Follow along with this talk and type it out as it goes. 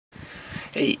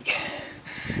Hey,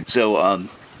 so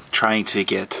trying to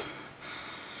get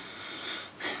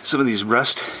some of these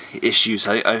rust issues,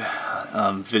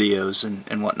 videos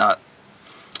and whatnot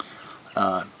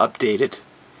updated,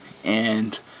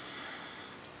 and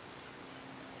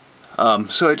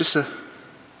so I just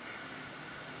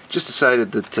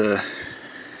decided that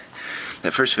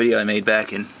that first video I made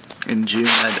back in June,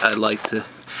 I'd like to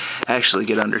actually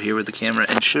get under here with the camera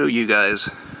and show you guys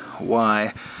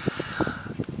why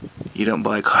you don't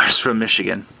buy cars from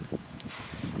Michigan.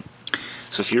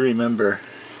 So if you remember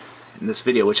in this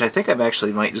video, which I think I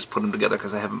actually might just put them together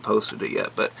because I haven't posted it yet,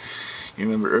 but you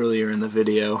remember earlier in the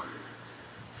video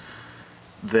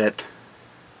that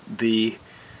the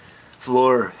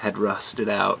floor had rusted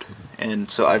out, and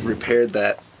so I've repaired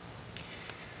that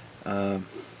and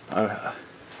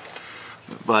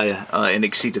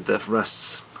exceeded the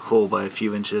rust's hole by a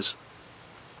few inches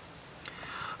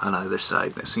on either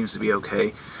side. That seems to be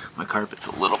okay. My carpet's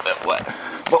a little bit wet,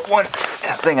 but one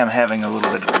thing I'm having a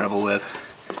little bit of trouble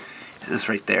with is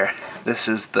right there. This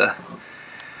is that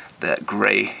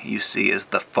gray you see is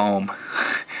the foam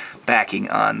backing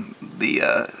on the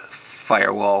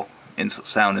firewall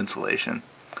sound insulation.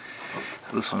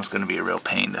 So this one's going to be a real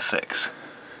pain to fix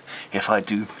if I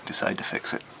do decide to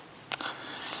fix it.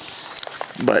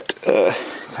 But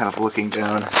kind of looking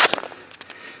down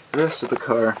the rest of the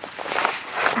car,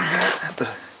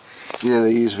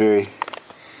 they use very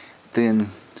thin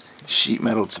sheet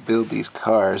metal to build these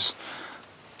cars,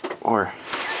 or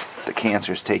the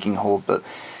cancer's taking hold. But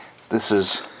this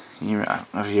is, I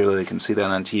don't know if you really can see that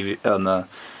on TV, on the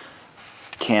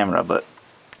camera, but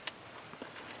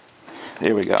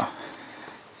there we go.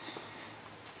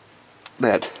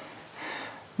 That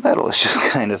metal is just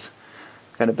kind of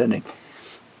bending,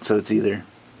 so it's either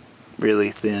really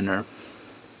thin or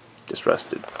just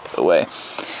rusted away.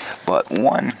 But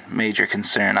one major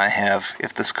concern I have,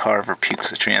 if this car ever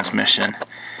pukes a transmission,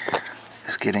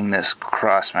 is getting this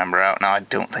cross member out. Now, I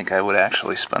don't think I would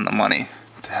actually spend the money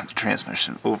to have the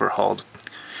transmission overhauled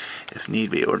if need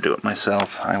be, or do it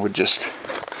myself. I would just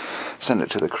send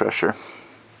it to the crusher.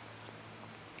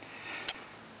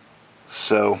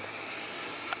 So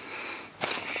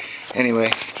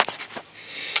anyway,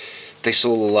 they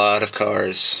sold a lot of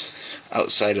cars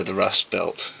outside of the Rust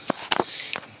Belt,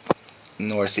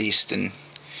 northeast and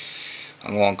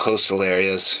along coastal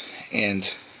areas,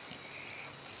 and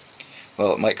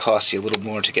well, it might cost you a little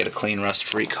more to get a clean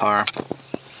rust-free car.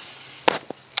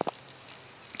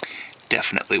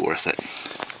 Definitely worth it.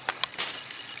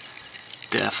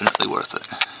 Definitely worth it.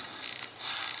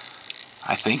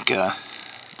 I think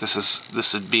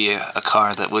this would be a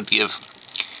car that would give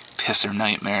pisser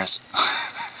nightmares.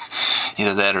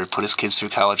 Either that or put his kids through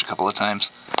college a couple of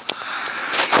times.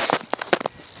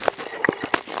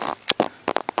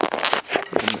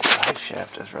 Even the side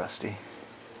shaft is rusty.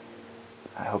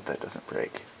 I hope that doesn't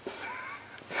break.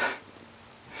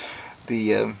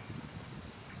 The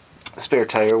spare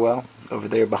tire well over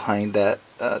there behind that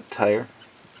tire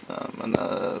on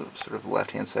the sort of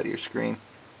left hand side of your screen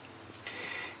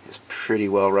is pretty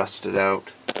well rusted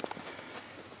out.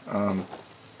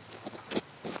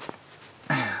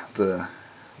 The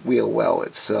wheel well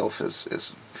itself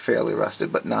is fairly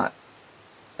rusted, but not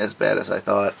as bad as I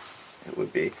thought it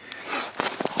would be.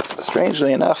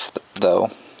 Strangely enough,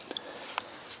 though,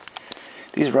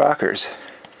 these rockers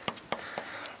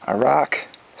are rock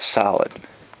solid.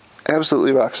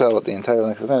 Absolutely rock solid the entire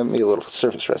length. There may be a little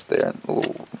surface rust there,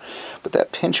 but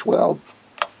that pinch weld,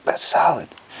 that's solid.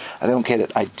 I don't get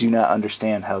it. I do not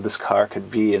understand how this car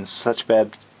could be in such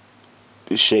bad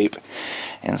shape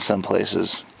in some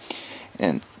places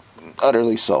and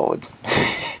utterly solid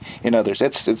in others.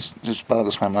 It just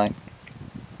boggles my mind.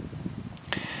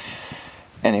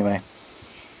 Anyway,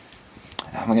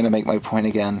 I'm going to make my point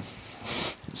again.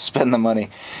 Spend the money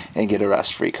and get a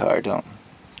rust-free car. Don't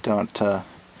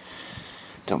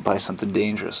buy something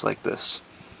dangerous like this.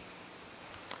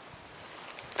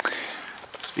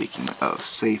 Speaking of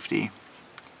safety,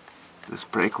 this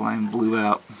brake line blew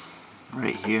out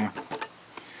right here,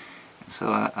 and so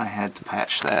I had to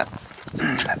patch that.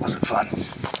 That wasn't fun.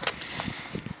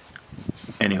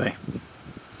 Anyway,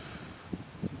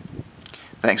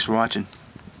 thanks for watching.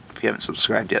 If you haven't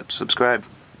subscribed yet, subscribe.